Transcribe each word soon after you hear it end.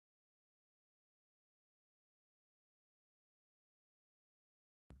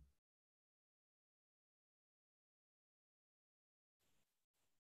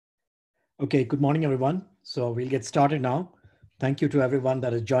Okay, good morning, everyone. So we'll get started now. Thank you to everyone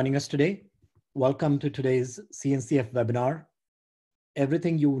that is joining us today. Welcome to today's CNCF webinar,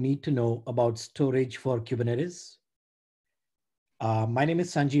 Everything You Need to Know About Storage for Kubernetes. My name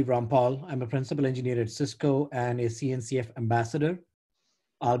is Sanjeev Rampal. I'm a principal engineer at Cisco and a CNCF ambassador.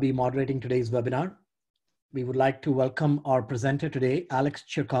 I'll be moderating today's webinar. We would like to welcome our presenter today, Alex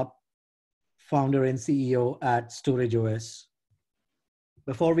Chirkop, founder and CEO at StorageOS.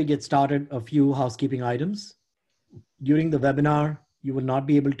 Before we get started, a few housekeeping items. During the webinar, you will not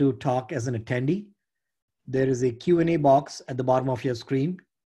be able to talk as an attendee. There is a Q&A box at the bottom of your screen.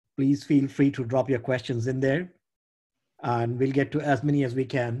 Please feel free to drop your questions in there, and we'll get to as many as we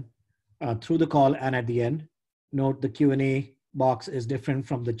can through the call and at the end. Note the Q&A box is different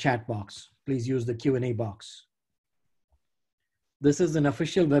from the chat box. Please use the Q&A box. This is an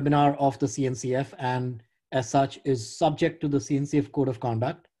official webinar of the CNCF and as such is subject to the CNCF Code of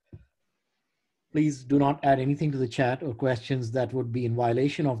Conduct. Please do not add anything to the chat or questions that would be in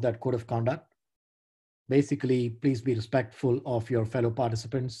violation of that code of conduct. Basically, please be respectful of your fellow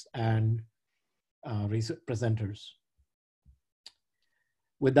participants and presenters.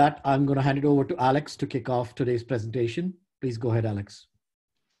 With that, I'm going to hand it over to Alex to kick off today's presentation. Please go ahead, Alex.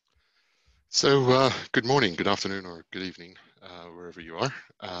 So good morning, good afternoon, or good evening, wherever you are.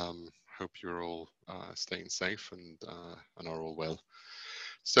 Hope you're all staying safe and are all well.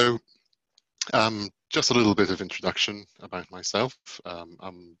 So just a little bit of introduction about myself.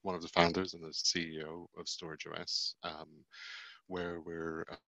 I'm one of the founders and the CEO of StorageOS, where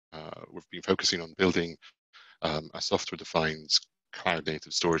we've been focusing on building a software-defined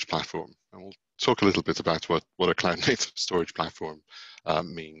cloud-native storage platform. And we'll talk a little bit about what a cloud-native storage platform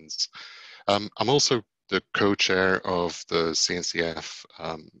means. I'm also the co-chair of the CNCF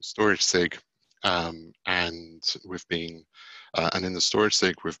Storage SIG, and we've been, and in the Storage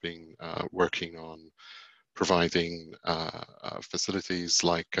SIG, we've been working on providing facilities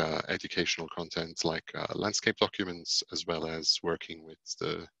like educational content, like landscape documents, as well as working with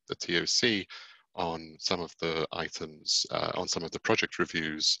the TOC on some of the items, on some of the project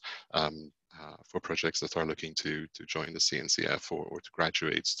reviews for projects that are looking to join the CNCF or to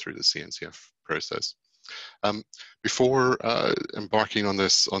graduate through the CNCF process. Before embarking on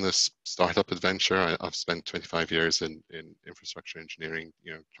this startup adventure, I've spent 25 years in infrastructure engineering,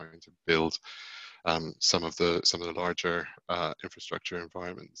 trying to build some of the larger infrastructure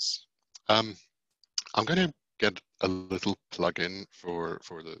environments. I'm going to get a little plug-in for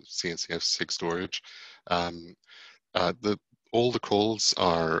the CNCF SIG storage. All the calls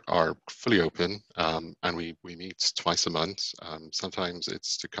are fully open, and we meet twice a month. Sometimes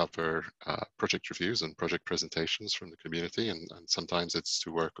it's to cover project reviews and project presentations from the community, and sometimes it's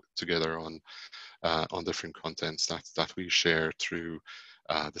to work together on different contents that we share through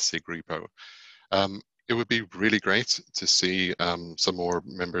the SIG repo. It would be really great to see some more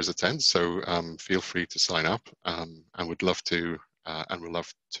members attend, so feel free to sign up, and we'd love to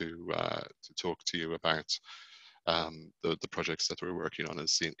talk to you about the projects that we're working on in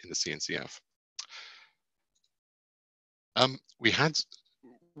the CNCF.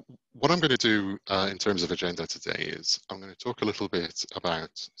 What I'm going to do in terms of agenda today is I'm going to talk a little bit about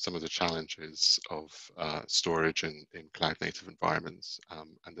some of the challenges of storage in cloud-native environments,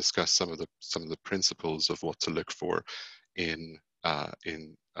 and discuss some of the principles of what to look for in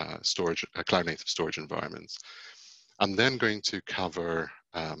cloud-native storage environments. I'm then going to cover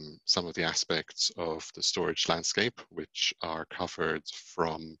some of the aspects of the storage landscape, which are covered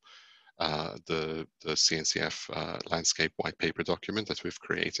from the CNCF landscape white paper document that we've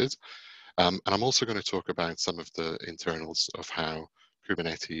created. And I'm also going to talk about some of the internals of how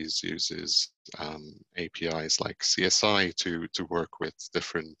Kubernetes uses APIs like CSI to work with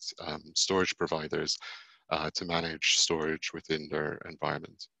different storage providers to manage storage within their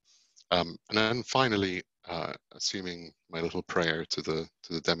environment. And then finally, assuming my little prayer to the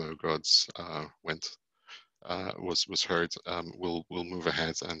demo gods was heard, we'll move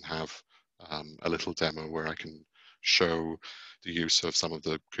ahead and have a little demo where I can show the use of some of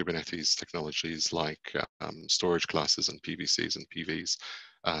the Kubernetes technologies like storage classes and PVCs and PVs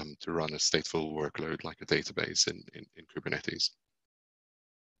to run a stateful workload like a database in Kubernetes.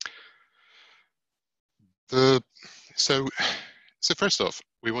 So first off,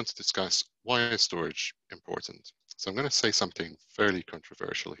 we want to discuss why is storage important. So I'm going to say something fairly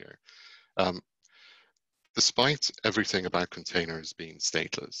controversial here. Despite everything about containers being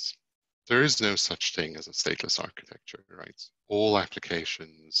stateless, there is no such thing as a stateless architecture, right? All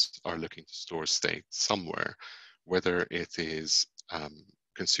applications are looking to store state somewhere, whether it is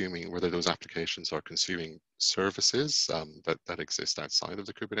consuming, whether those applications are consuming services that exist outside of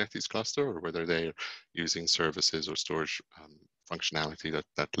the Kubernetes cluster, or whether they're using services or storage functionality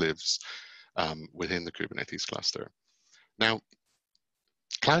that lives within the Kubernetes cluster. Now,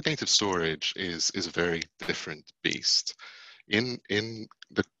 cloud native storage is a very different beast.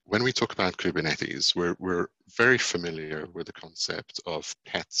 When we talk about Kubernetes, we're very familiar with the concept of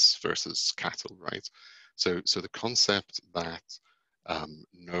pets versus cattle, right? So the concept that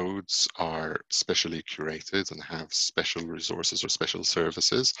nodes are specially curated and have special resources or special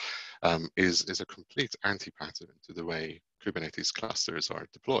services is a complete anti-pattern to the way Kubernetes clusters are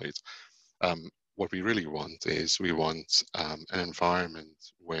deployed. What we really want is we want an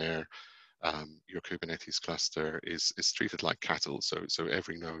environment where your Kubernetes cluster is treated like cattle. So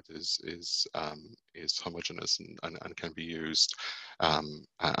every node is homogeneous and can be used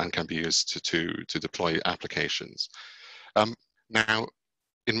to deploy applications. Now,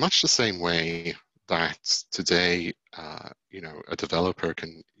 in much the same way that today, a developer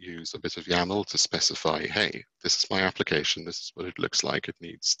can use a bit of YAML to specify, hey, this is my application, this is what it looks like. It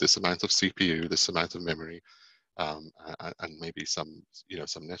needs this amount of CPU, this amount of memory, and maybe some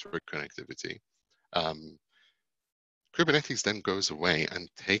network connectivity. Kubernetes then goes away and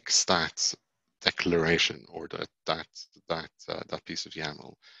takes that declaration or that piece of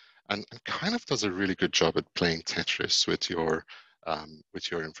YAML and kind of does a really good job at playing Tetris with your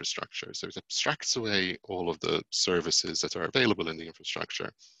infrastructure. So it abstracts away all of the services that are available in the infrastructure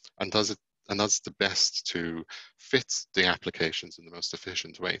and does the best to fit the applications in the most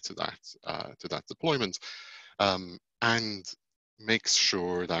efficient way to that deployment, and makes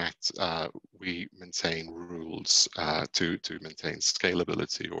sure that we maintain rules to maintain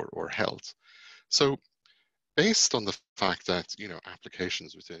scalability or health. So based on the fact that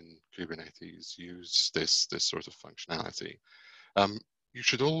applications within Kubernetes use this sort of functionality, you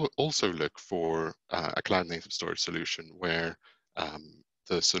should also look for a cloud native storage solution where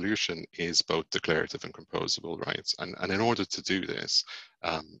the solution is both declarative and composable, right? And in order to do this,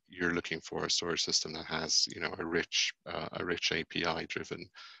 you're looking for a storage system that has a rich API-driven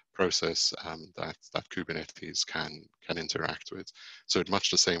process that Kubernetes can interact with. So in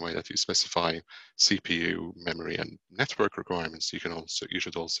much the same way that you specify CPU, memory, and network requirements, you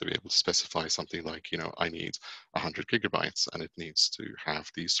should also be able to specify something like, I need 100 gigabytes, and it needs to have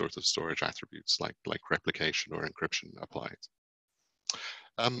these sorts of storage attributes like replication or encryption applied.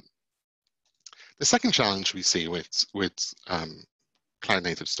 The second challenge we see with cloud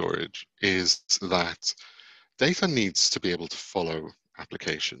native storage is that data needs to be able to follow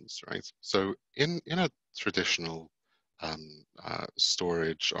applications, right? So in a traditional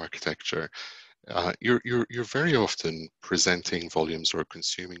storage architecture, you're very often presenting volumes or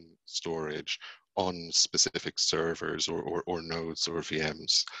consuming storage on specific servers or nodes or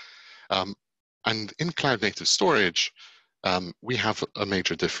VMs. And in cloud native storage, we have a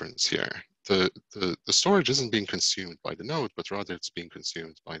major difference here. The storage isn't being consumed by the node, but rather it's being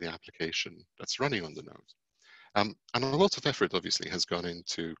consumed by the application that's running on the node. And a lot of effort obviously has gone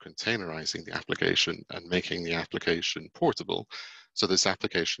into containerizing the application and making the application portable. So this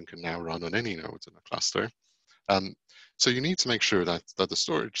application can now run on any node in a cluster. So you need to make sure that the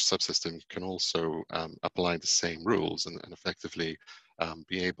storage subsystem can also apply the same rules and effectively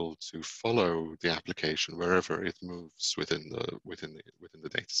be able to follow the application wherever it moves within the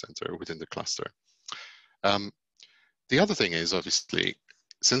data center, within the cluster. The other thing is, obviously,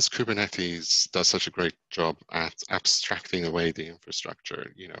 since Kubernetes does such a great job at abstracting away the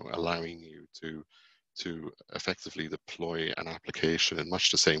infrastructure, allowing you to effectively deploy an application in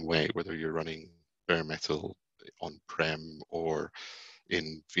much the same way, whether you're running bare metal on-prem or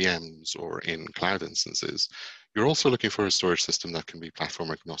in VMs or in cloud instances, you're also looking for a storage system that can be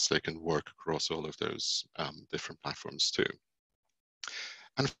platform agnostic and work across all of those different platforms too.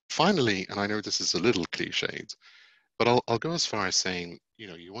 And finally, and I know this is a little cliched, but I'll go as far as saying,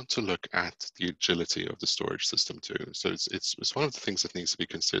 you want to look at the agility of the storage system too. So it's one of the things that needs to be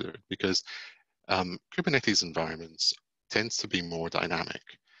considered, because Kubernetes environments tend to be more dynamic.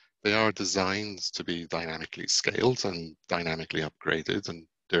 They are designed to be dynamically scaled and dynamically upgraded, and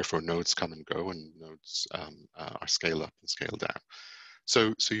therefore nodes come and go, and nodes are scaled up and scaled down.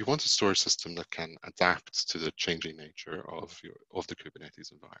 So you want a storage system that can adapt to the changing nature of the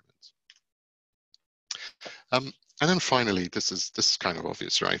Kubernetes environment. And then finally, this is kind of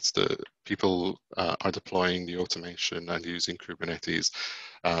obvious, right? The people are deploying the automation and using Kubernetes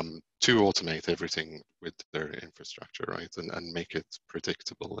to automate everything with their infrastructure, right? And make it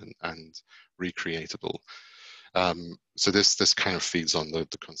predictable and recreatable. So this kind of feeds on the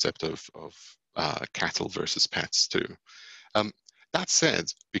concept of cattle versus pets too. That said,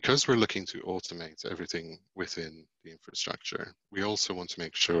 because we're looking to automate everything within the infrastructure, we also want to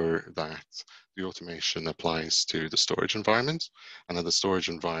make sure that the automation applies to the storage environment, and that the storage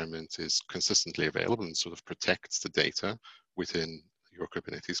environment is consistently available and sort of protects the data within your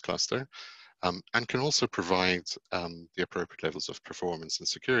Kubernetes cluster, and can also provide the appropriate levels of performance and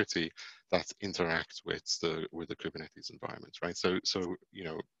security that interact with the Kubernetes environment, right? So you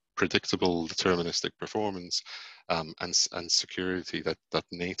know, predictable deterministic performance and security that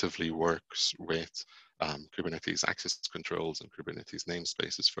natively works with Kubernetes access controls and Kubernetes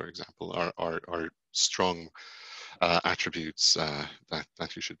namespaces, for example, are strong attributes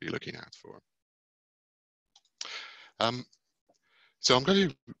that you should be looking at for. So I'm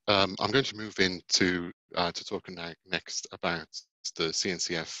going to move into to talk next about the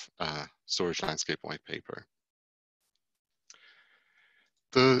CNCF storage landscape white paper.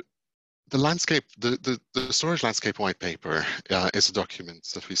 The storage landscape white paper is a document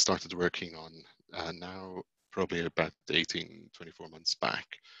that we started working on now probably about 24 months back.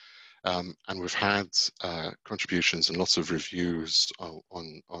 And we've had contributions and lots of reviews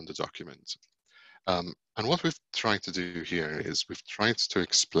on the document. And what we've tried to do here is we've tried to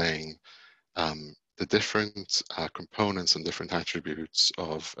explain the different components and different attributes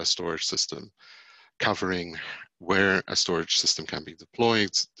of a storage system, covering where a storage system can be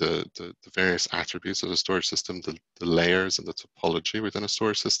deployed, the various attributes of the storage system, the layers and the topology within a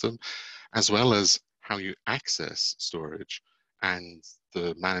storage system, as well as how you access storage and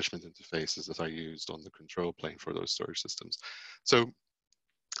the management interfaces that are used on the control plane for those storage systems. So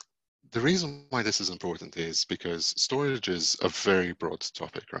the reason why this is important is because storage is a very broad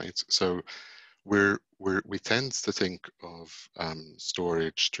topic, right? So we tend to think of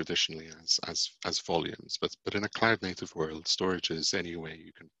storage traditionally as volumes, but in a cloud native world, storage is any way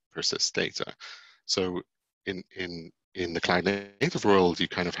you can persist data. So in the cloud native world, you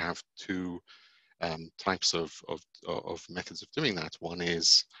kind of have two types of methods of doing that. One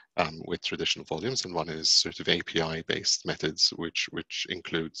is with traditional volumes, and one is sort of API-based methods, which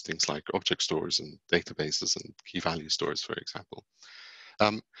includes things like object stores and databases and key value stores, for example.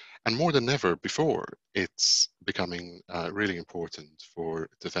 And more than ever before, it's becoming really important for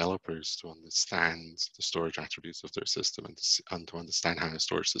developers to understand the storage attributes of their system and to understand how a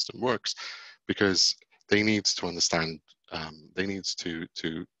storage system works, because they need to understand, they need to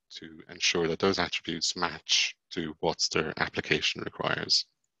ensure that those attributes match to what their application requires.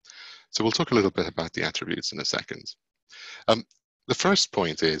 So we'll talk a little bit about the attributes in a second. The first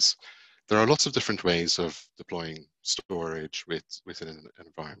point is there are lots of different ways of deploying storage within an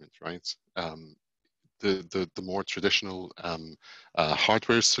environment, right? The more traditional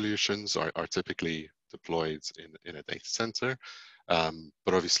hardware solutions are typically deployed in a data center,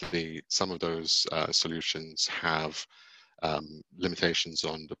 but obviously some of those solutions have limitations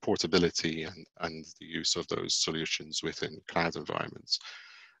on the portability and the use of those solutions within cloud environments.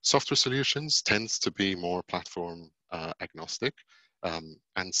 Software solutions tends to be more platform agnostic,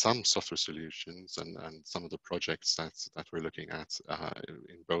 and some software solutions and some of the projects that we're looking at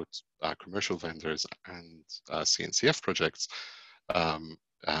in both commercial vendors and CNCF projects,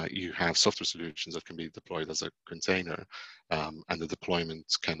 you have software solutions that can be deployed as a container, and the deployment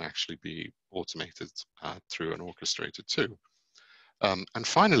can actually be automated through an orchestrator too. And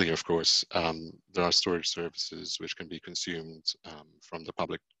finally, of course, there are storage services which can be consumed from the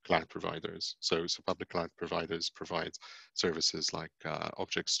public cloud providers. So public cloud providers provide services like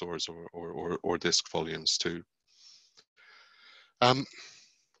object stores or disk volumes too.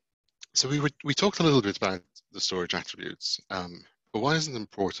 So we talked a little bit about the storage attributes, but why is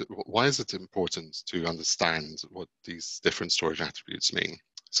it important to understand what these different storage attributes mean?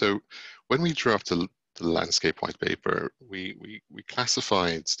 So when we drew up the landscape white paper, we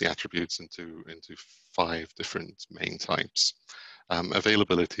classified the attributes into 5 different main types: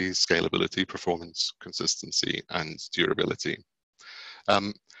 availability, scalability, performance, consistency, and durability.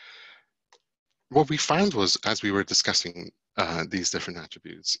 What we found was, as we were discussing these different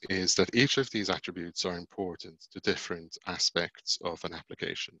attributes, is that each of these attributes are important to different aspects of an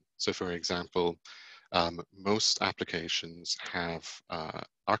application. So for example, most applications have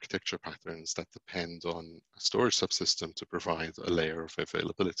architecture patterns that depend on a storage subsystem to provide a layer of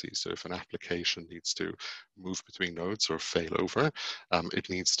availability. So if an application needs to move between nodes or fail over, it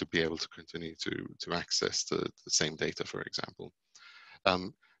needs to be able to continue to access the same data, for example.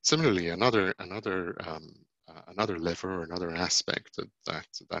 Similarly, another lever or another aspect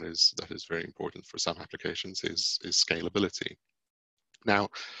that is very important for some applications is scalability. Now,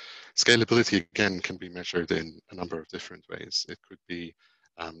 scalability again can be measured in a number of different ways. It could be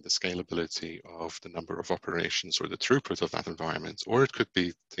the scalability of the number of operations or the throughput of that environment, or it could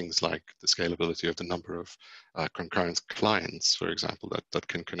be things like the scalability of the number of concurrent clients, for example, that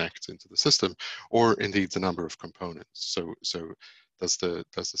can connect into the system, or indeed the number of components. So does the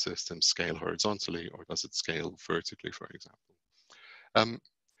system scale horizontally, or does it scale vertically, for example?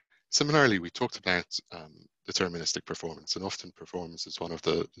 Similarly, we talked about deterministic performance, and often performance is one of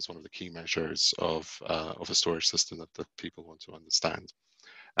the key measures of a storage system that people want to understand.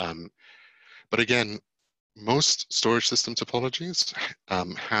 But again, most storage system topologies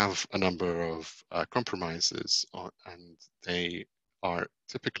have a number of compromises, and they are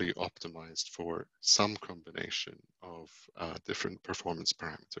typically optimized for some combination of different performance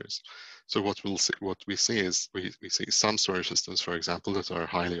parameters. So what we see is we see some storage systems, for example, that are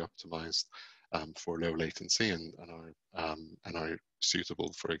highly optimized for low latency and are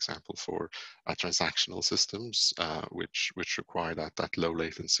suitable, for example, for transactional systems, which require that low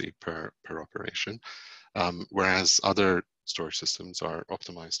latency per operation. Whereas other storage systems are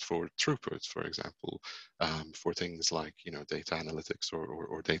optimized for throughput, for example, for things like data analytics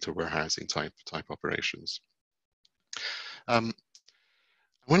or data warehousing type operations.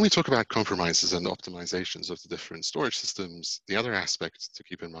 When we talk about compromises and optimizations of the different storage systems, the other aspect to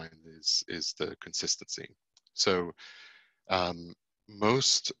keep in mind is the consistency. So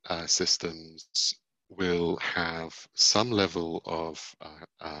most systems will have some level of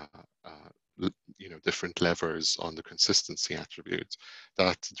different levers on the consistency attribute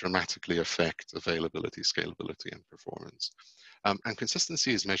that dramatically affect availability, scalability, and performance. And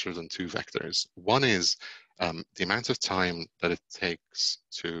consistency is measured on two vectors. One is the amount of time that it takes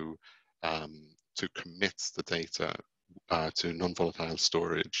to commit the data to non-volatile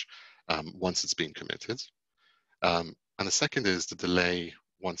storage once it's been committed. And the second is the delay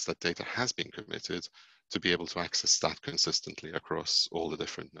once that data has been committed to be able to access that consistently across all the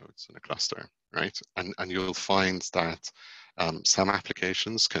different nodes in a cluster, right? And you'll find that some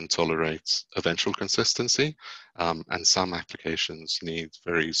applications can tolerate eventual consistency, and some applications need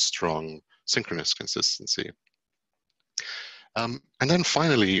very strong synchronous consistency. And then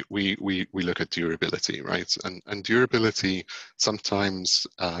finally, we look at durability, right? And durability sometimes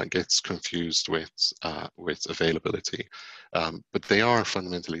gets confused with availability, but they are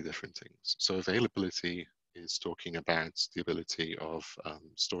fundamentally different things. So availability is talking about the ability of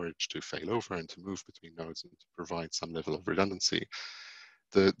storage to fail over and to move between nodes and to provide some level of redundancy.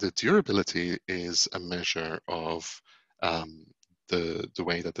 The durability is a measure of the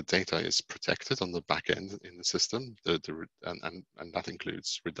way that the data is protected on the back end in the system, and that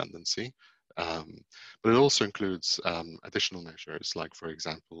includes redundancy. But it also includes additional measures, like, for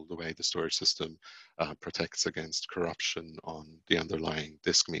example, the way the storage system protects against corruption on the underlying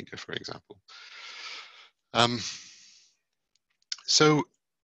disk media, for example. So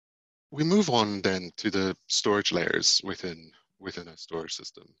we move on then to the storage layers within a storage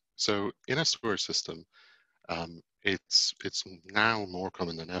system. So in a storage system, it's now more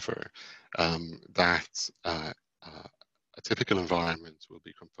common than ever that a typical environment will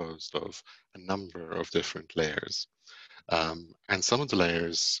be composed of a number of different layers, and some of the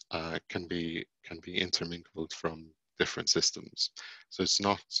layers can be intermingled from different systems. So it's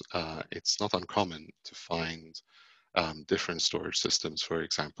not uncommon to find different storage systems, for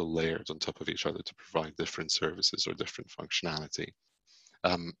example, layered on top of each other to provide different services or different functionality.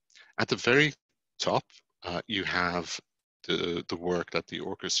 At the very top, you have the work that the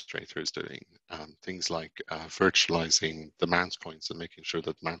orchestrator is doing, things like virtualizing the mount points and making sure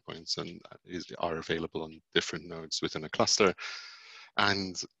that mount points are available on different nodes within a cluster,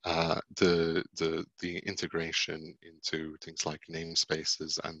 and the integration into things like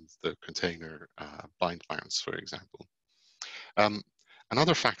namespaces and the container bind mounts, for example.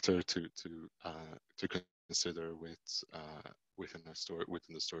 Another factor to consider within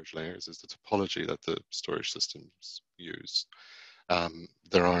the storage layers is the topology that the storage systems use.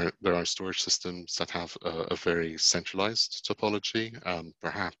 There are storage systems that have a very centralized topology,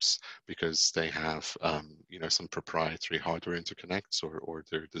 perhaps because they have some proprietary hardware interconnects, or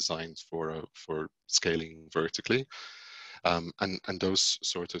they're designed for scaling vertically. And those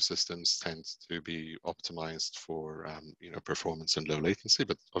sort of systems tend to be optimized for performance and low latency,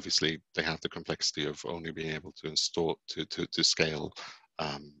 but obviously they have the complexity of only being able to install to scale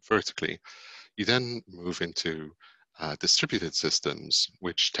vertically. You then move into distributed systems,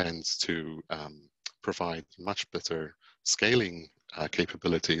 which tends to provide much better scaling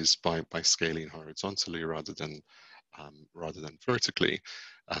capabilities by scaling horizontally rather than vertically.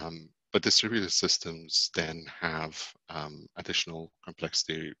 But distributed systems then have additional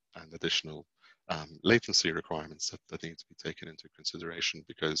complexity and additional latency requirements that need to be taken into consideration,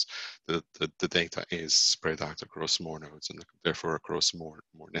 because the data is spread out across more nodes, and therefore across more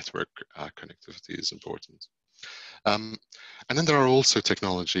network connectivity is important. And then there are also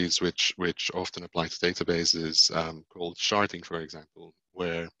technologies which often apply to databases, called sharding, for example,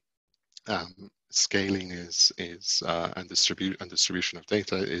 where scaling is and distribution of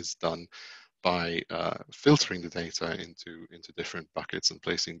data is done by filtering the data into different buckets and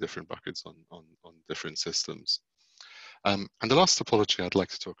placing different buckets on different systems. And the last topology I'd like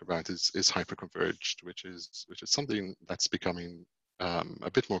to talk about is hyperconverged, which is something that's becoming a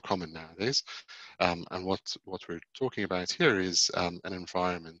bit more common nowadays. And what we're talking about here is an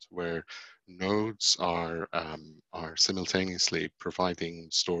environment where nodes are simultaneously providing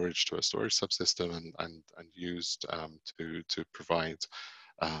storage to a storage subsystem and used to provide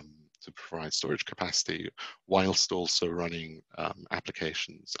storage capacity, whilst also running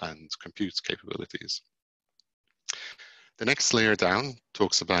applications and compute capabilities. The next layer down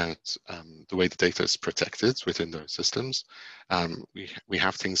talks about the way the data is protected within those systems. We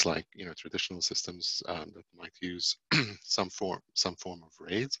have things like, traditional systems that might use some form of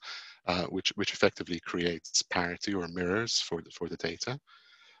RAID, which effectively creates parity or mirrors for the data.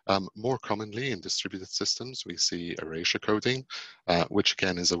 More commonly in distributed systems, we see erasure coding, which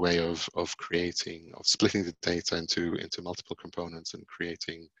again is a way of splitting the data into multiple components and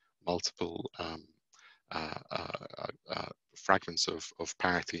creating multiple fragments of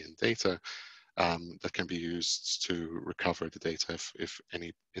parity in data that can be used to recover the data if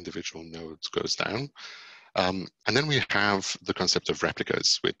any individual node goes down. And then we have the concept of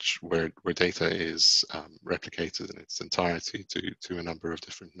replicas, where data is replicated in its entirety to a number of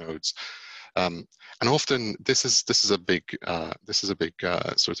different nodes. And often this is a big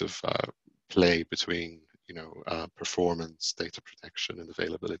sort of play between performance, data protection, and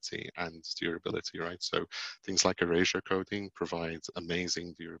availability and durability, right? So things like erasure coding provides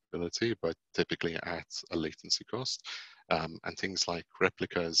amazing durability, but typically at a latency cost. And things like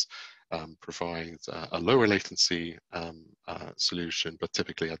replicas provide a lower latency solution, but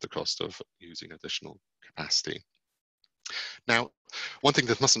typically at the cost of using additional capacity. Now, one thing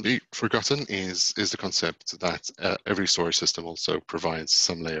that mustn't be forgotten is the concept that every storage system also provides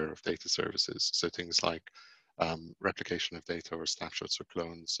some layer of data services. So things like replication of data or snapshots or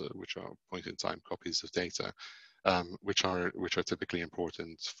clones, which are point-in-time copies of data, which are typically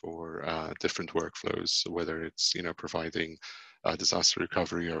important for different workflows, whether it's providing disaster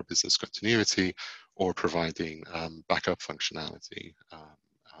recovery or business continuity, or providing backup functionality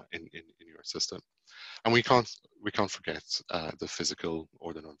in your system. And we can't forget the physical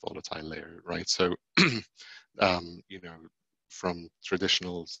or the non-volatile layer, right? So, from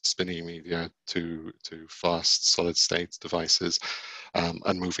traditional spinning media to fast solid state devices,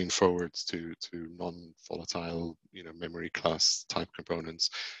 and moving forward to non-volatile, memory class type components.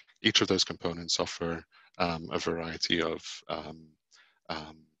 Each of those components offer a variety of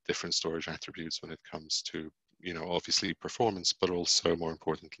different storage attributes when it comes to, obviously performance, but also more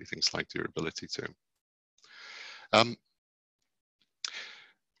importantly, things like durability too.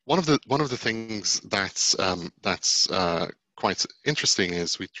 One of the things that's quite interesting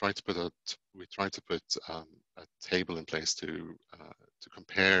is we try to put a table in place to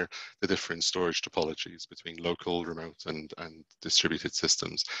compare the different storage topologies between local, remote, and distributed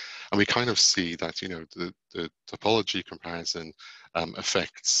systems, and we kind of see that the topology comparison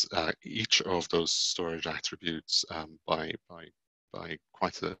affects each of those storage attributes by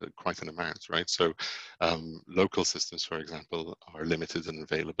quite an amount, right? So local systems, for example, are limited in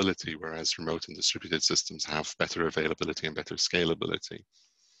availability, whereas remote and distributed systems have better availability and better scalability.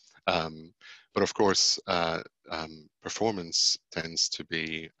 But of course, performance tends to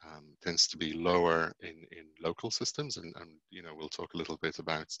be lower in local systems, and we'll talk a little bit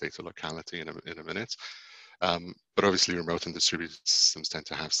about data locality in a minute. But obviously, remote and distributed systems tend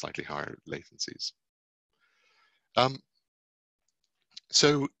to have slightly higher latencies.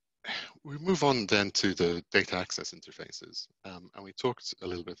 So we move on then to the data access interfaces, and we talked a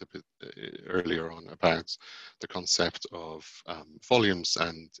little bit earlier on about the concept of volumes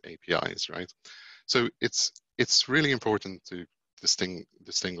and APIs, right? So it's really important to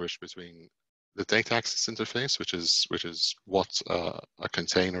distinguish between the data access interface, which is what a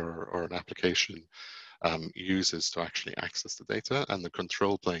container or an application uses to actually access the data, and the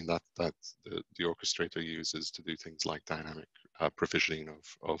control plane that the orchestrator uses to do things like dynamic provisioning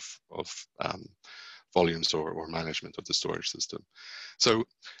of volumes or management of the storage system. So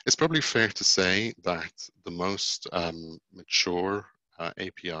it's probably fair to say that the most mature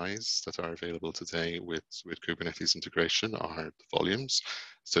APIs that are available today with Kubernetes integration are the volumes.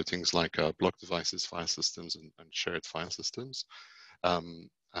 So things like block devices, file systems, and shared file systems. And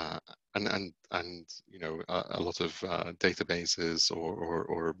you know, a lot of databases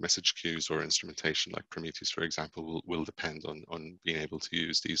or message queues or instrumentation like Prometheus, for example, will depend on being able to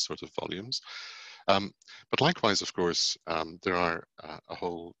use these sort of volumes. But likewise, of course, there are a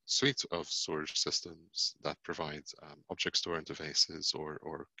whole suite of storage systems that provide object store interfaces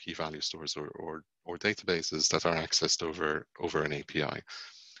or key value stores or databases that are accessed over an API.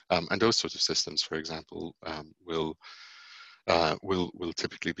 And those sorts of systems, for example, will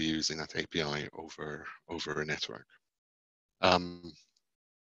typically be using that API over a network.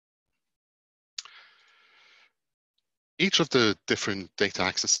 Each of the different data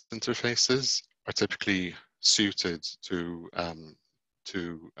access interfaces are typically suited to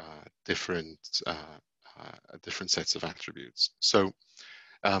different sets of attributes. So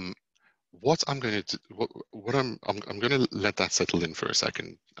what I'm going to I'm going to let that settle in for a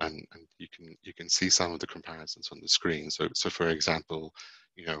second, and you can see some of the comparisons on the screen. So for example,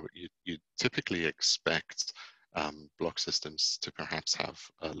 you know, you typically expect block systems to perhaps have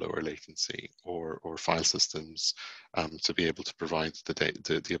a lower latency, or file systems to be able to provide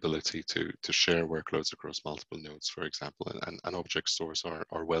the ability to share workloads across multiple nodes, for example, and object stores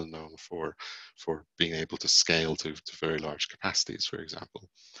are well known for being able to scale to very large capacities, for example.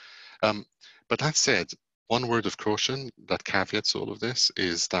 But that said, one word of caution that caveats all of this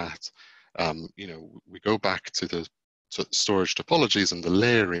is that you know, we go back to the storage topologies and the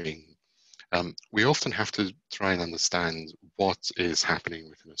layering. We often have to try and understand what is happening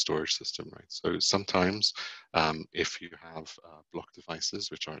within a storage system, right? So sometimes if you have block devices,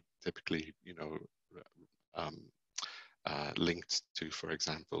 which are typically, you know, linked to, for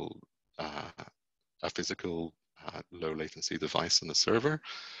example, a physical low latency device on the server,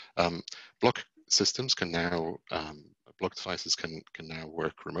 block systems can now, block devices can now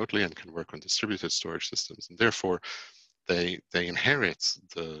work remotely and can work on distributed storage systems, and therefore they inherit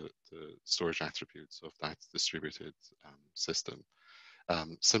the storage attributes of that distributed system.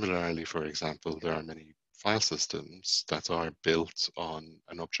 Similarly, for example, there are many file systems that are built on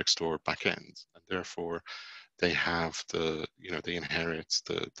an object store backend, and therefore they have the, you know, they inherit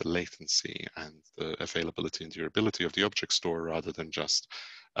the latency and the availability and durability of the object store rather than just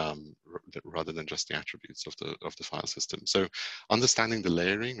the attributes of the file system. So understanding the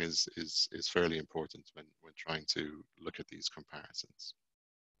layering is fairly important when trying to look at these comparisons.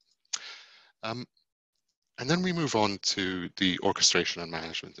 And then we move on to the orchestration and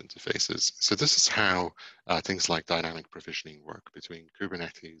management interfaces. So this is how things like dynamic provisioning work between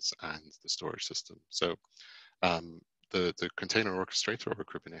Kubernetes and the storage system. So the container orchestrator over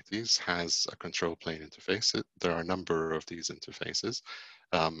Kubernetes has a control plane interface. There are a number of these interfaces,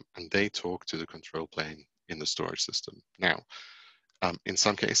 and they talk to the control plane in the storage system. Now, in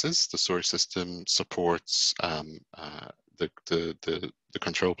some cases, the storage system supports the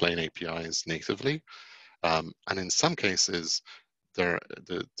control plane APIs natively, and in some cases, the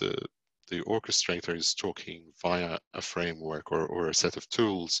orchestrator is talking via a framework or a set of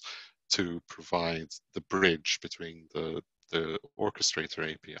tools to provide the bridge between the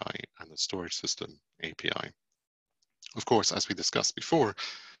orchestrator API and the storage system API. Of course, as we discussed before,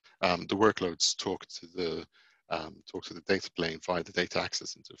 the workloads talk to the data plane via the data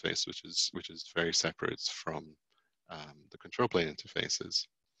access interface, which is very separate from the control plane interfaces.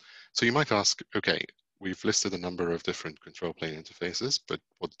 So you might ask, okay, we've listed a number of different control plane interfaces, but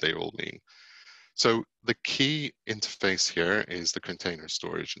what do they all mean? So the key interface here is the container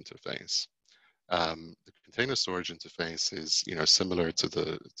storage interface. The container storage interface is, you know, similar to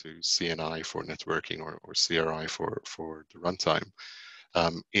CNI for networking or CRI for the runtime.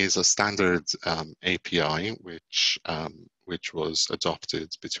 Is a standard API which was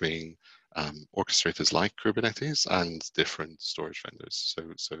adopted between orchestrators like Kubernetes and different storage vendors.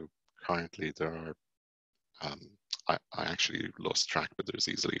 So currently there are, I actually lost track, but there's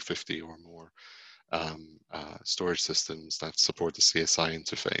easily 50 or more storage systems that support the CSI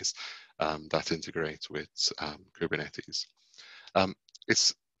interface that integrate with Kubernetes. I'm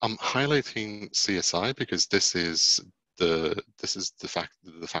highlighting CSI because this is the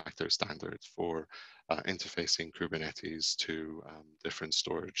de facto standard for interfacing Kubernetes to different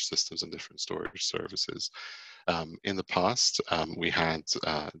storage systems and different storage services. In the past, we had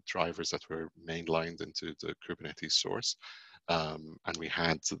drivers that were mainlined into the Kubernetes source, and we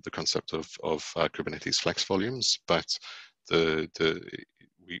had the concept of Kubernetes flex volumes, but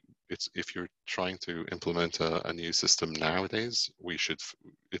if you're trying to implement a new system nowadays,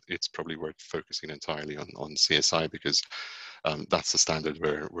 it's probably worth focusing entirely on CSI, because that's the standard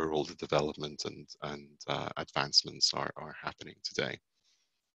where all the development and advancements are happening today.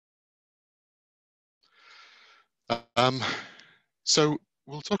 So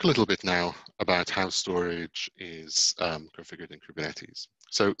we'll talk a little bit now about how storage is configured in Kubernetes.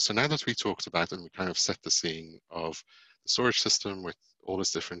 So now that we talked about and we kind of set the scene of the storage system with all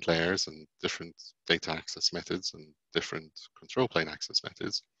its different layers and different data access methods and different control plane access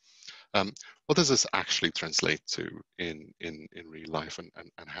methods, what does this actually translate to in real life, and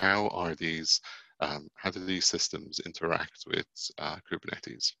how are these how do these systems interact with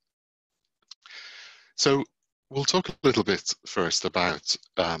Kubernetes? So we'll talk a little bit first about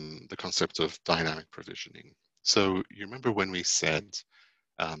the concept of dynamic provisioning. So you remember when we said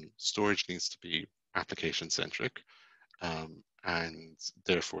storage needs to be application-centric, and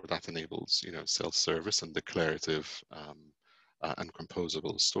therefore that enables, you know, self-service and declarative and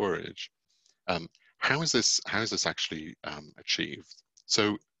composable storage. How is this actually achieved?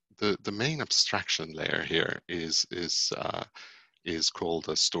 So the main abstraction layer here is called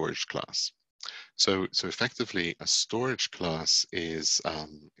a storage class. So effectively, a storage class is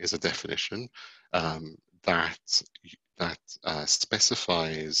a definition that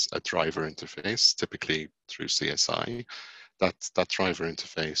specifies a driver interface, typically through CSI. That driver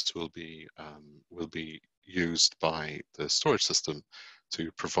interface will be used by the storage system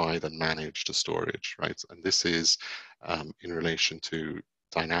to provide and manage the storage, right? And this is in relation to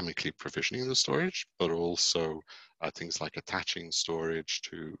dynamically provisioning the storage, but also things like attaching storage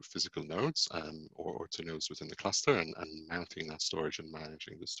to physical nodes or to nodes within the cluster, and mounting that storage and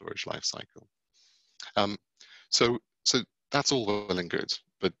managing the storage lifecycle. So that's all well and good,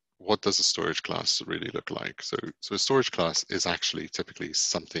 but what does a storage class really look like? So a storage class is actually typically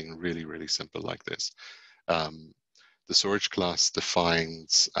something really, really simple like this. The storage class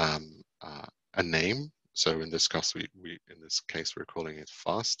defines a name. So in this case, we're calling it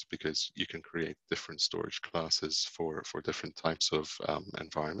fast, because you can create different storage classes for different types of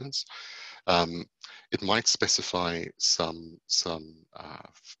environments. It might specify some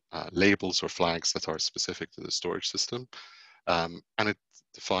labels or flags that are specific to the storage system, and it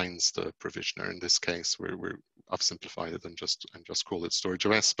defines the provisioner. In this case, I've simplified it and just call it storage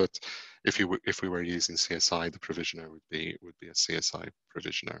OS. But if we were using CSI, the provisioner would be a CSI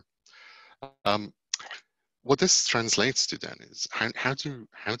provisioner. What this translates to then is how do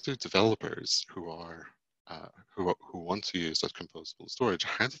developers who want to use that composable storage,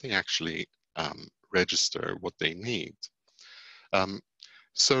 how do they actually register what they need?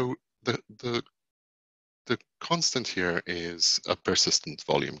 So the constant here is a persistent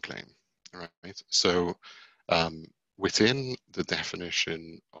volume claim, right? So within the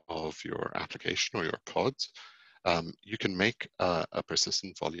definition of your application or your pod, you can make a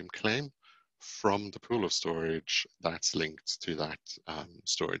persistent volume claim from the pool of storage that's linked to that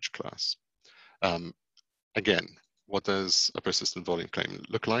storage class. Again, what does a persistent volume claim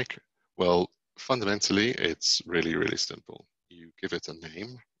look like? Well, fundamentally, it's really, really simple. You give it a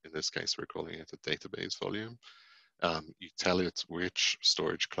name. In this case, we're calling it a database volume. You tell it which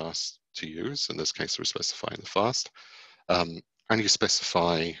storage class to use. In this case, we're specifying the fast. And you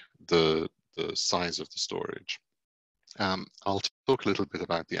specify the size of the storage. I'll talk a little bit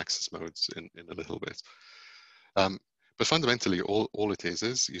about the access modes in a little bit. But fundamentally, all it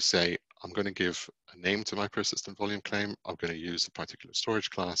is you say, I'm going to give a name to my persistent volume claim. I'm going to use a particular storage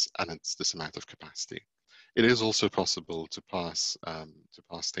class, and it's this amount of capacity. It is also possible to pass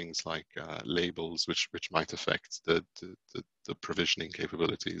things like labels, which might affect the provisioning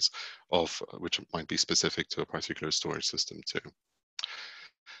capabilities of which might be specific to a particular storage system too.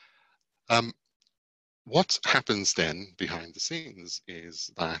 What happens then behind the scenes is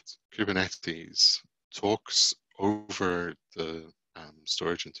that Kubernetes talks over the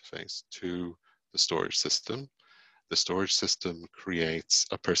storage interface to the storage system. The storage system creates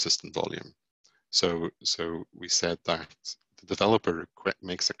a persistent volume. So we said that the developer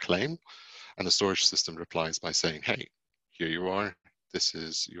makes a claim, and the storage system replies by saying, hey, here you are, this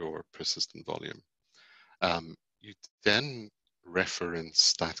is your persistent volume. You then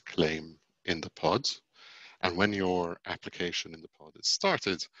reference that claim in the pod, and when your application in the pod is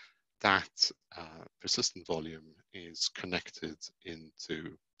started, that persistent volume is connected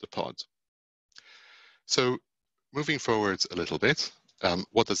into the pod. So moving forward a little bit,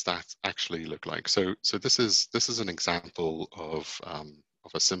 what does that actually look like? So this is an example of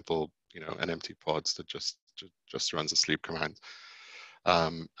a simple, an empty pod that just runs a sleep command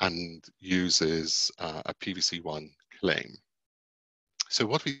and uses a PVC1 claim. So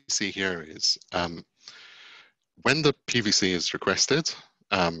what we see here is when the PVC is requested,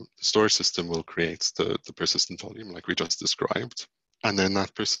 the storage system will create the persistent volume like we just described. And then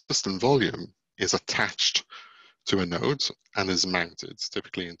that persistent volume is attached to a node and is mounted,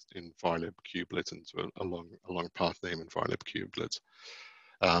 typically in varlib kubelet into a long path name in varlib kubelet.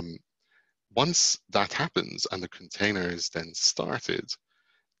 Once that happens and the container is then started,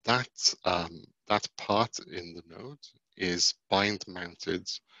 that part in the node is bind mounted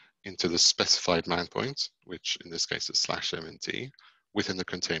into the specified mount point, which in this case is /mnt, within the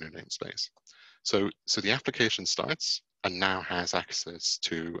container namespace. So the application starts and now has access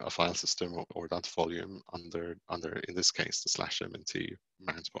to a file system or that volume under in this case the /mnt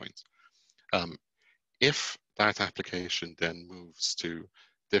mount point. If that application then moves to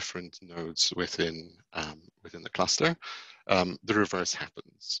different nodes within the cluster, the reverse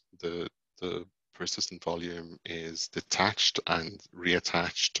happens. The persistent volume is detached and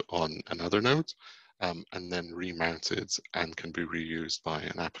reattached on another node, and then remounted and can be reused by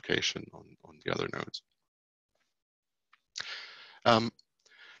an application on the other node.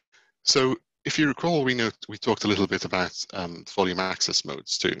 So if you recall, we talked a little bit about volume access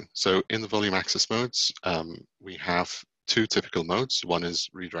modes too. So in the volume access modes, we have two typical modes. One is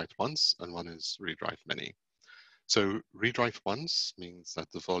read-write once and one is read-write many. So read-write once means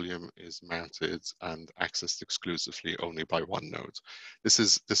that the volume is mounted and accessed exclusively only by one node. This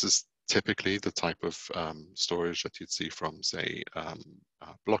is typically the type of storage that you'd see from, say,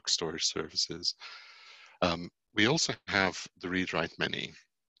 block storage services. We also have the read-write many.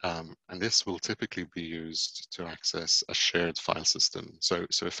 And this will typically be used to access a shared file system. So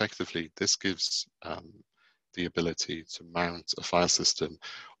effectively, this gives the ability to mount a file system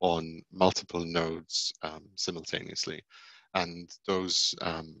on multiple nodes simultaneously, and those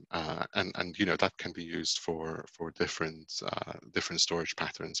and you know that can be used for different storage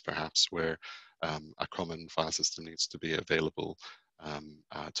patterns, perhaps where a common file system needs to be available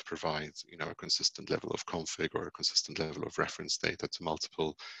to provide, you know, a consistent level of config or a consistent level of reference data to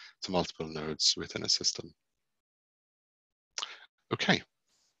multiple nodes within a system. Okay.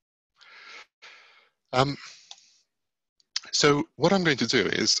 So what I'm going to do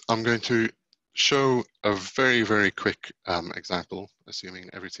is I'm going to show a very, very quick example, assuming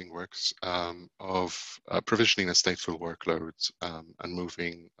everything works, of provisioning a stateful workload and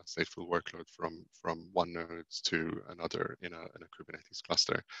moving a stateful workload from one node to another in a Kubernetes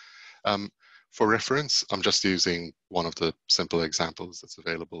cluster. For reference, I'm just using one of the simple examples that's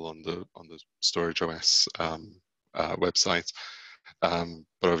available on the StorageOS website.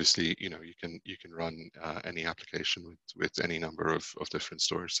 But obviously, you know, you can run any application with any number of different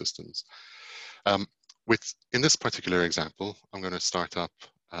storage systems. In this particular example, I'm going to start up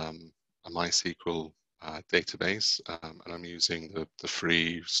a MySQL database, and I'm using the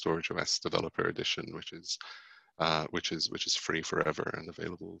free StorageOS Developer Edition, which is free forever and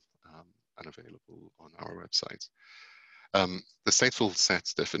available on our website. The stateful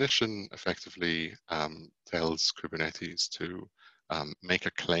set definition effectively tells Kubernetes to make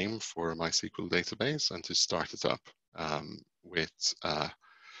a claim for a MySQL database and to start it up with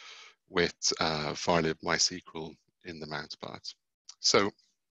varlib MySQL in the mount path. So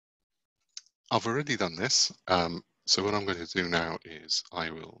I've already done this. So what I'm going to do now is I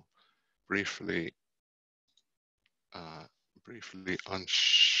will briefly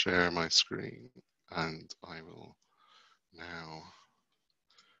unshare my screen, and I will now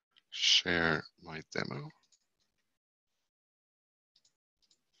share my demo.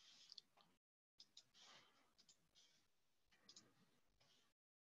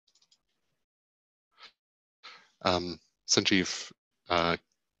 Sanjeev, can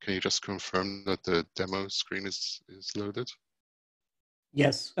you just confirm that the demo screen is loaded?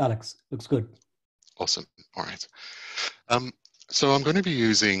 Yes, Alex, looks good. Awesome. All right. So I'm going to be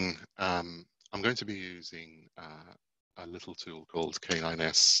using a little tool called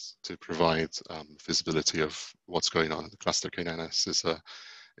K9S to provide visibility of what's going on in the cluster. K9S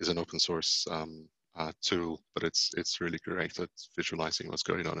is an open source tool, but it's really great at visualizing what's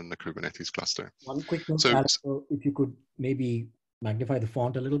going on in the Kubernetes cluster. One quick note, Alex, if you could maybe magnify the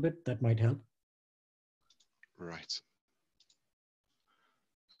font a little bit, that might help. Right.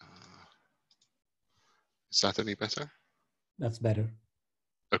 Is that any better? That's better.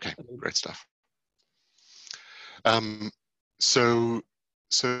 Okay, great stuff. So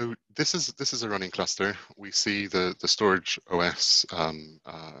this is a running cluster. We see the StorageOS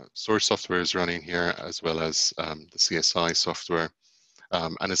storage software is running here, as well as the CSI software,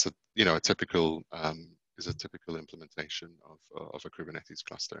 and it's a typical implementation of a Kubernetes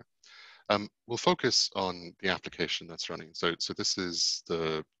cluster. We'll focus on the application that's running. So this is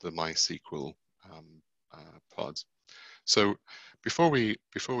the MySQL pod. So before we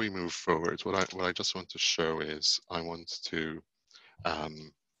move forward, what I just want to show is I want to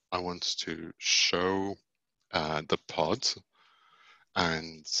show the pod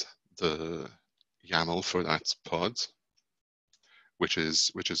and the YAML for that pod, which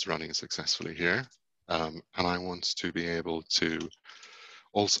is running successfully here. And I want to be able to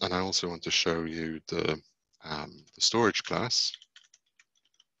also, and I also want to show you the storage class.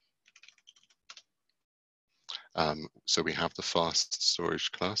 So we have the fast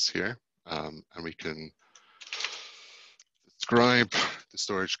storage class here, and we can describe the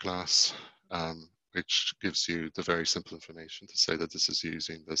storage class, which gives you the very simple information to say that this is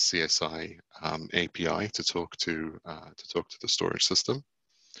using the CSI API to talk to the storage system.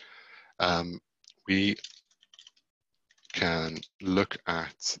 We can look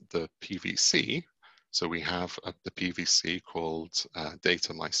at the PVC. So we have the PVC called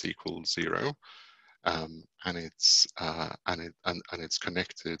data MySQL 0, and it's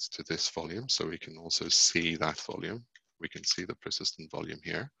connected to this volume. So we can also see that volume. We can see the persistent volume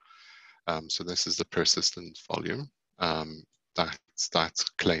here. So this is the persistent volume that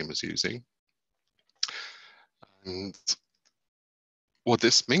claim is using. And what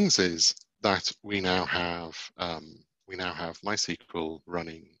this means is that we now have MySQL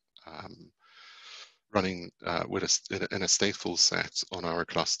running in a stateful set on our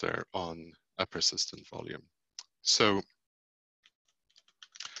cluster on a persistent volume. So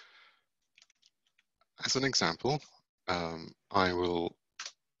as an example, I will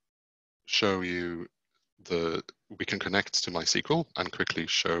show you we can connect to MySQL and quickly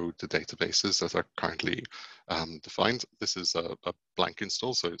show the databases that are currently defined. This is a blank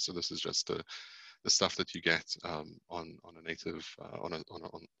install, so this is just the stuff that you get on a native on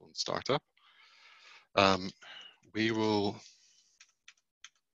startup. We will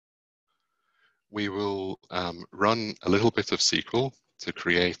run a little bit of SQL to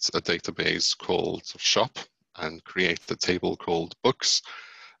create a database called shop and create the table called books,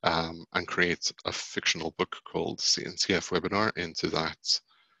 and create a fictional book called CNCF Webinar into that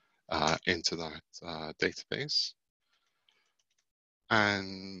database.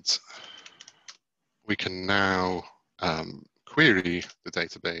 And we can now query the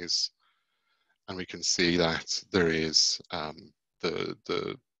database, and we can see that there is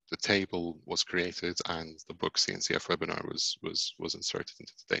the table was created and the book CNCF Webinar was inserted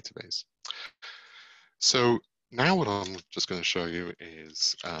into the database. So now what I'm just going to show you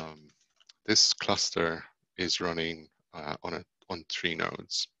is this cluster is running on 3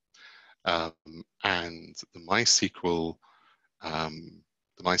 nodes, and the MySQL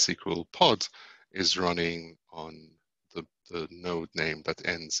pod is running on the node name that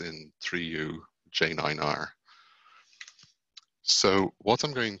ends in 3UJ9R. So what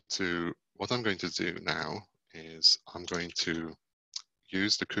I'm going to do now is I'm going to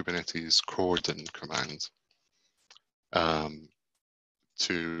use the Kubernetes cordon command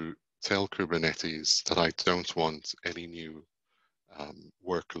to tell Kubernetes that I don't want any new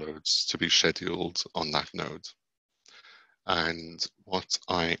workloads to be scheduled on that node. And what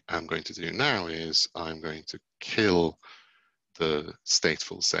I am going to do now is I'm going to kill the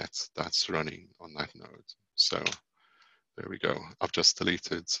stateful set that's running on that node. So there we go. I've just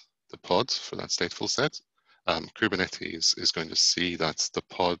deleted the pod for that stateful set. Kubernetes is going to see that the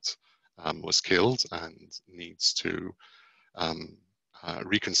pod was killed and needs to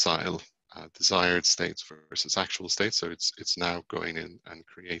reconcile desired states versus actual states. So it's now going in and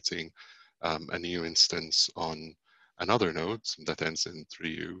creating a new instance on another node that ends in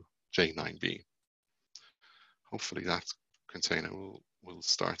 3UJ9B. Hopefully that container will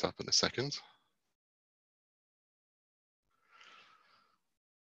start up in a second.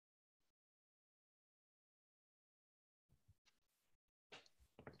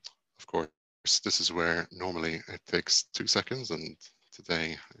 Of course, this is where normally it takes 2 seconds, and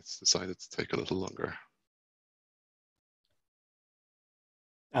today it's decided to take a little longer.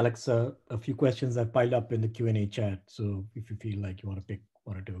 Alex, a few questions have piled up in the Q&A chat. So if you feel like you want to pick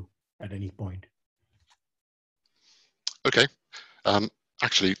 1 or 2 at any point. Okay.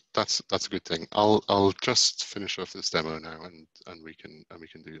 Actually, that's a good thing. I'll just finish off this demo now, and we can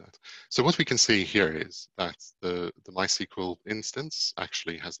do that. So what we can see here is that the MySQL instance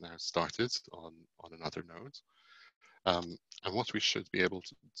actually has now started on another node. And what we should be able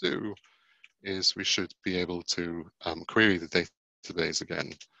to do is we should be able to query the database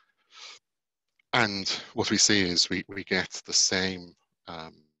again. And what we see is we get the same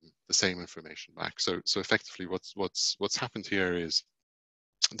information back. So effectively, what's happened here is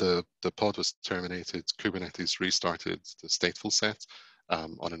the pod was terminated. Kubernetes restarted the stateful set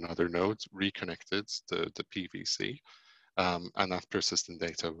on another node, reconnected the PVC, and that persistent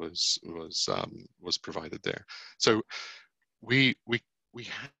data was provided there. So we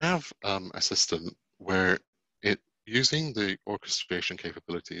have a system where using the orchestration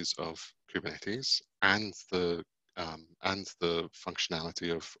capabilities of Kubernetes and the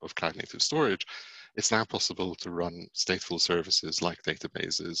functionality of cloud native storage, it's now possible to run stateful services like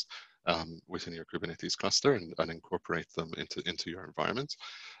databases within your Kubernetes cluster and incorporate them into your environment.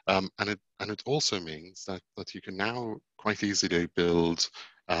 And it also means that you can now quite easily build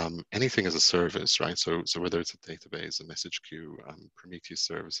anything as a service, right? So whether it's a database, a message queue, Prometheus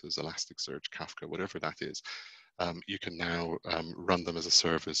services, Elasticsearch, Kafka, whatever that is, you can now run them as a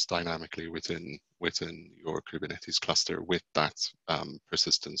service dynamically within your Kubernetes cluster with that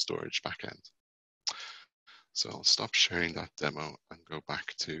persistent storage backend. So I'll stop sharing that demo and go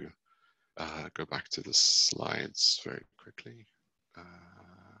back to the slides very quickly. Where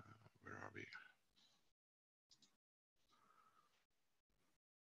are we?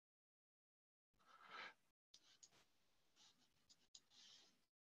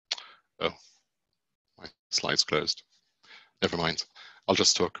 Oh, my slide's closed. Never mind. I'll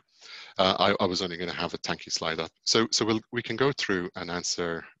just talk. I was only going to have a thank you slide up. So we can go through and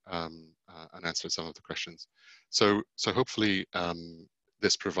answer some of the questions. So hopefully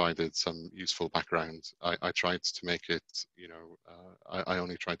this provided some useful background. I tried to make it, you know, I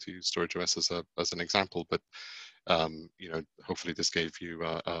only tried to use StorageOS as an example, but you know, hopefully this gave you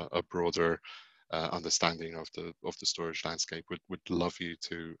a broader understanding of the storage landscape. Would love you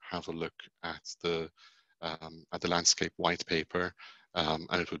to have a look at the landscape white paper,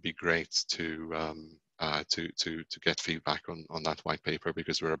 and it would be great to get feedback on that white paper,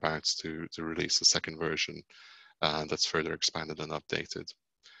 because we're about to release a second version that's further expanded and updated.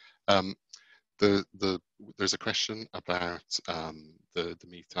 There's a question about the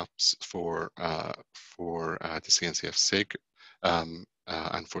meetups for the CNCF SIG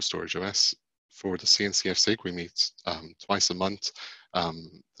and for StorageOS. For the CNCF SIG, we meet twice a month.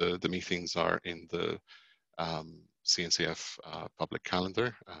 The meetings are in the CNCF public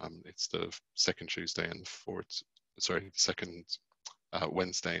calendar. It's the second Tuesday and the second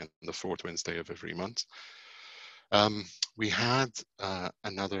Wednesday and the fourth Wednesday of every month. We had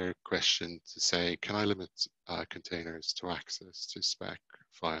another question to say, can I limit containers to access to spec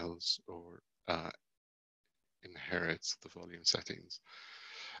files or inherit the volume settings?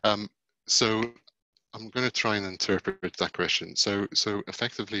 So I'm going to try and interpret that question. So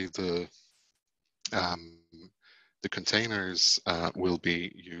effectively, the containers will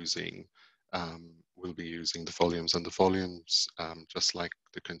be using the volumes, and the volumes, just like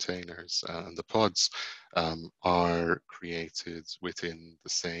the containers and the pods, are created within the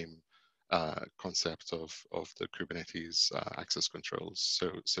same concept of the Kubernetes access controls.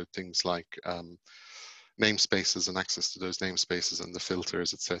 So things like namespaces and access to those namespaces and the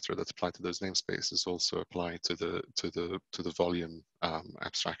filters, etc., that apply to those namespaces also apply to the volume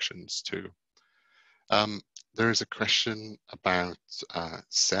abstractions too. There is a question about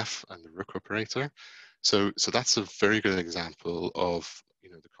Ceph and the Rook operator. So that's a very good example of, you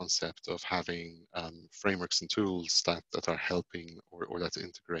know, the concept of having frameworks and tools that are helping or that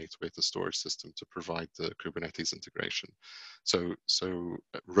integrate with the storage system to provide the Kubernetes integration. So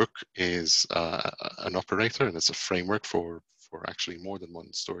Rook is an operator, and it's a framework for actually more than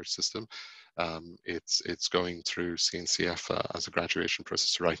one storage system. It's going through CNCF as a graduation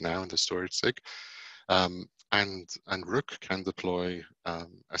process right now in the storage SIG. And Rook can deploy a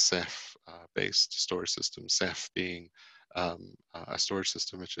Ceph-based storage system, Ceph being a storage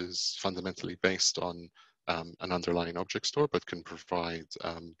system which is fundamentally based on an underlying object store, but can provide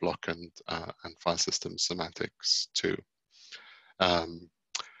block and file system semantics too. Can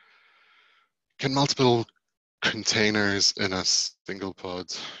multiple containers in a single pod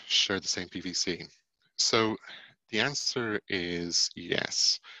share the same PVC? So the answer is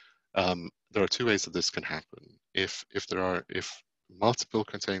yes. There are two ways that this can happen. If multiple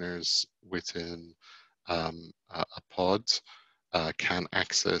containers within a pod can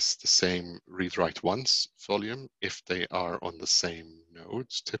access the same read-write once volume if they are on the same node,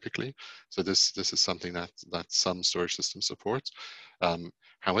 typically. So this is something that some storage systems support.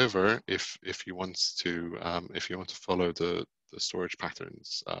 However, if you want to follow the storage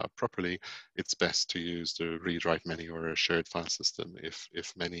patterns properly, it's best to use the read-write many or a shared file system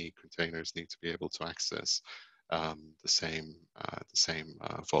if many containers need to be able to access the same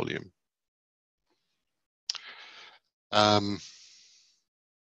volume.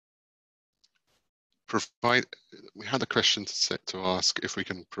 We had a question to ask if we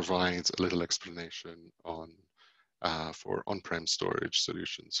can provide a little explanation on for on-prem storage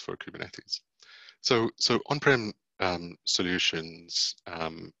solutions for Kubernetes. So on-prem solutions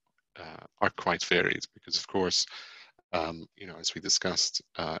are quite varied, because of course, as we discussed,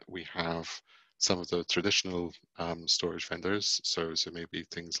 we have some of the traditional storage vendors. So maybe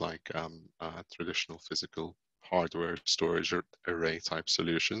things like traditional physical hardware storage or array type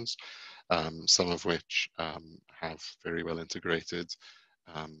solutions, some of which have very well integrated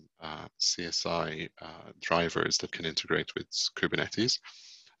CSI drivers that can integrate with Kubernetes.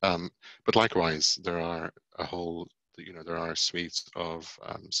 But likewise, there are there are suites of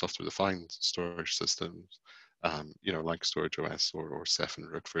software-defined storage systems, like StorageOS or Ceph and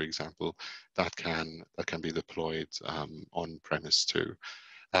Rook, for example, that can be deployed on premise too.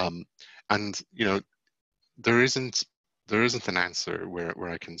 And there isn't an answer where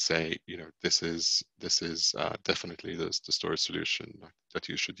I can say, this is definitely the storage solution that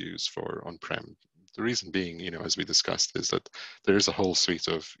you should use for on-prem. The reason being, as we discussed, is that there is a whole suite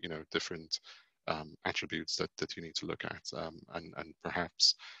of different attributes that you need to look at, and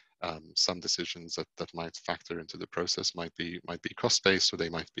perhaps some decisions that might factor into the process might be cost-based, or they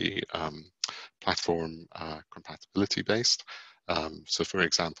might be platform compatibility based. So for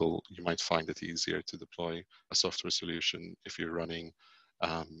example, you might find it easier to deploy a software solution if you're running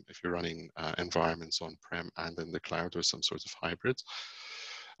environments on-prem and in the cloud, or some sort of hybrid.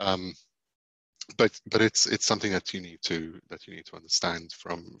 But it's something that you need to understand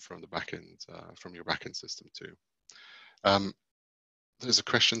from the backend, from your backend system too. There's a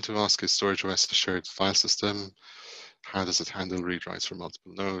question to ask: is StorageOS a shared file system? How does it handle read writes from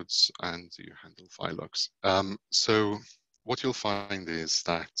multiple nodes? And do you handle file locks? So what you'll find is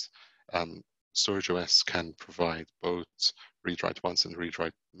that StorageOS can provide both read write once and read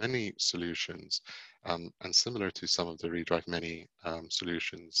write many solutions. And similar to some of the read write many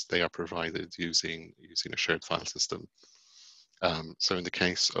solutions, they are provided using a shared file system. So in the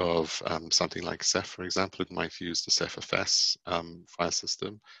case of something like Ceph, for example, it might use the Cephfs file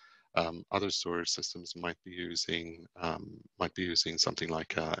system. Other storage systems might be using something like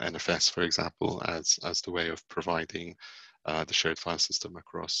NFS, for example, as the way of providing the shared file system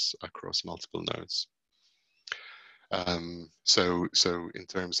across multiple nodes. So in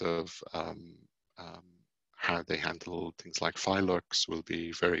terms of how they handle things like file locks will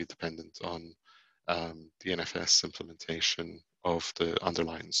be very dependent on the NFS implementation of the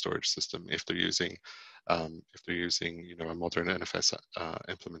underlying storage system. If they're using a modern NFS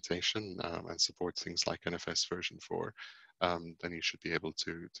implementation and support things like NFS version 4, then you should be able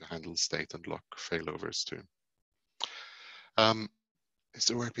to handle state and lock failovers too. Is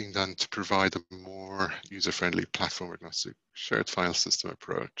there work being done to provide a more user-friendly platform-agnostic shared file system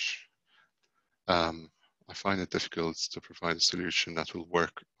approach? I find it difficult to provide a solution that will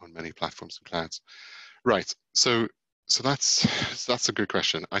work on many platforms and clouds. Right. So that's a good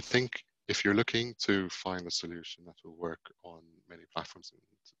question. I think if you're looking to find a solution that will work on many platforms and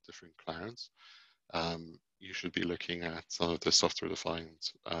different clouds, you should be looking at some of the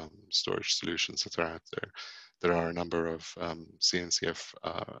software-defined storage solutions that are out there. There are a number of CNCF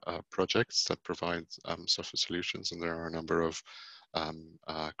projects that provide software solutions, and there are a number of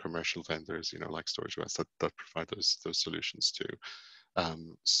commercial vendors, like StorageOS, that provide those solutions too.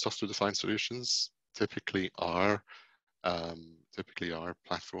 Software-defined solutions typically are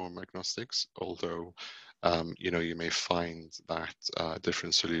platform agnostics, although you may find that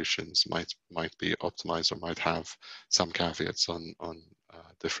different solutions might be optimized or might have some caveats on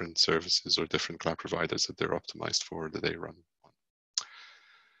different services or different cloud providers that they're optimized for that they run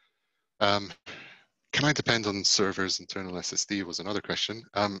on. Can I depend on servers' internal SSD was another question.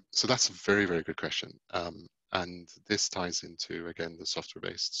 So that's a very, very good question. And this ties into, again, the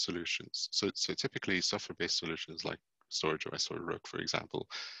software-based solutions. So typically software-based solutions like StorageOS or Rook, for example,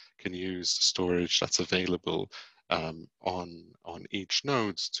 can use storage that's available on each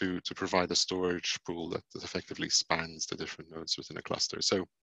node to provide a storage pool that effectively spans the different nodes within a cluster. So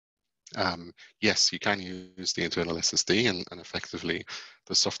yes, you can use the internal SSD, and effectively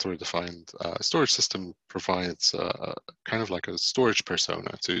the software-defined storage system provides kind of like a storage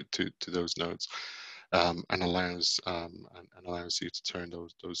persona to those nodes, and allows you to turn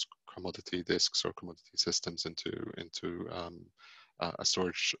those commodity disks or commodity systems into a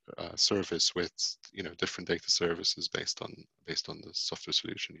storage service with different data services based on the software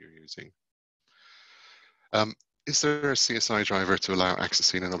solution you're using. Is there a CSI driver to allow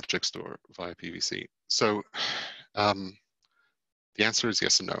accessing an object store via PVC? So the answer is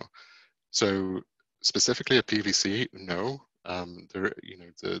yes and no. So specifically at PVC, no. The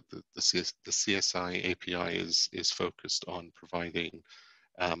CSI API is focused on providing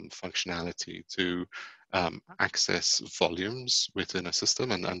functionality to access volumes within a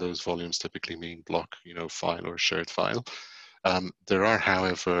system, and those volumes typically mean block, file or shared file. There are,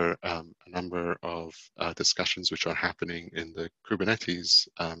 however, a number of discussions which are happening in the Kubernetes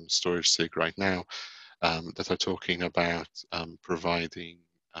storage SIG right now that are talking about providing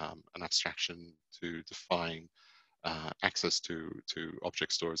an abstraction to define access to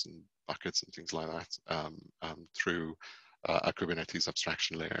object stores and buckets and things like that through a Kubernetes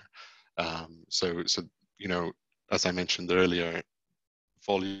abstraction layer. So as I mentioned earlier,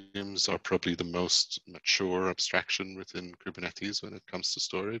 volumes are probably the most mature abstraction within Kubernetes when it comes to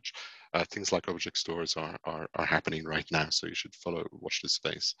storage. Things like object stores are happening right now, so you should watch this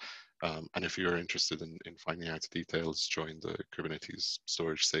space. And if you're interested in finding out the details, join the Kubernetes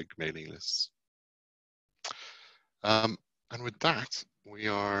storage SIG mailing lists. And with that, we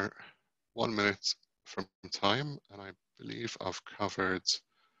are 1 minute from time, and I believe I've covered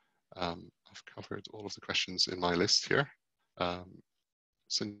all of the questions in my list here.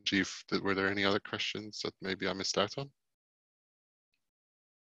 Sanjeev, were there any other questions that maybe I missed out on?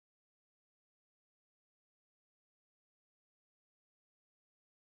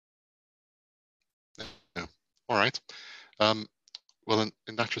 No. All right. Well,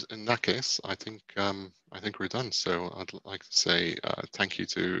 in that case, I think we're done. So I'd like to say thank you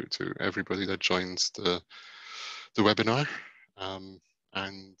to everybody that joins the webinar,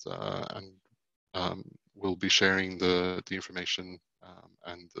 and we'll be sharing the information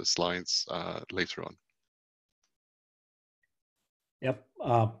and the slides later on. Yep.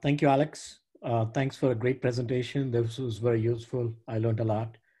 Thank you, Alex. Thanks for a great presentation. This was very useful. I learned a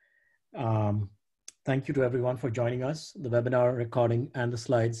lot. Thank you to everyone for joining us. The webinar recording and the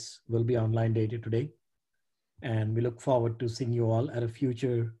slides will be online later today. And we look forward to seeing you all at a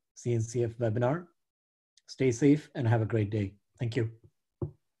future CNCF webinar. Stay safe and have a great day. Thank you.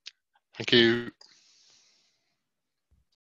 Thank you.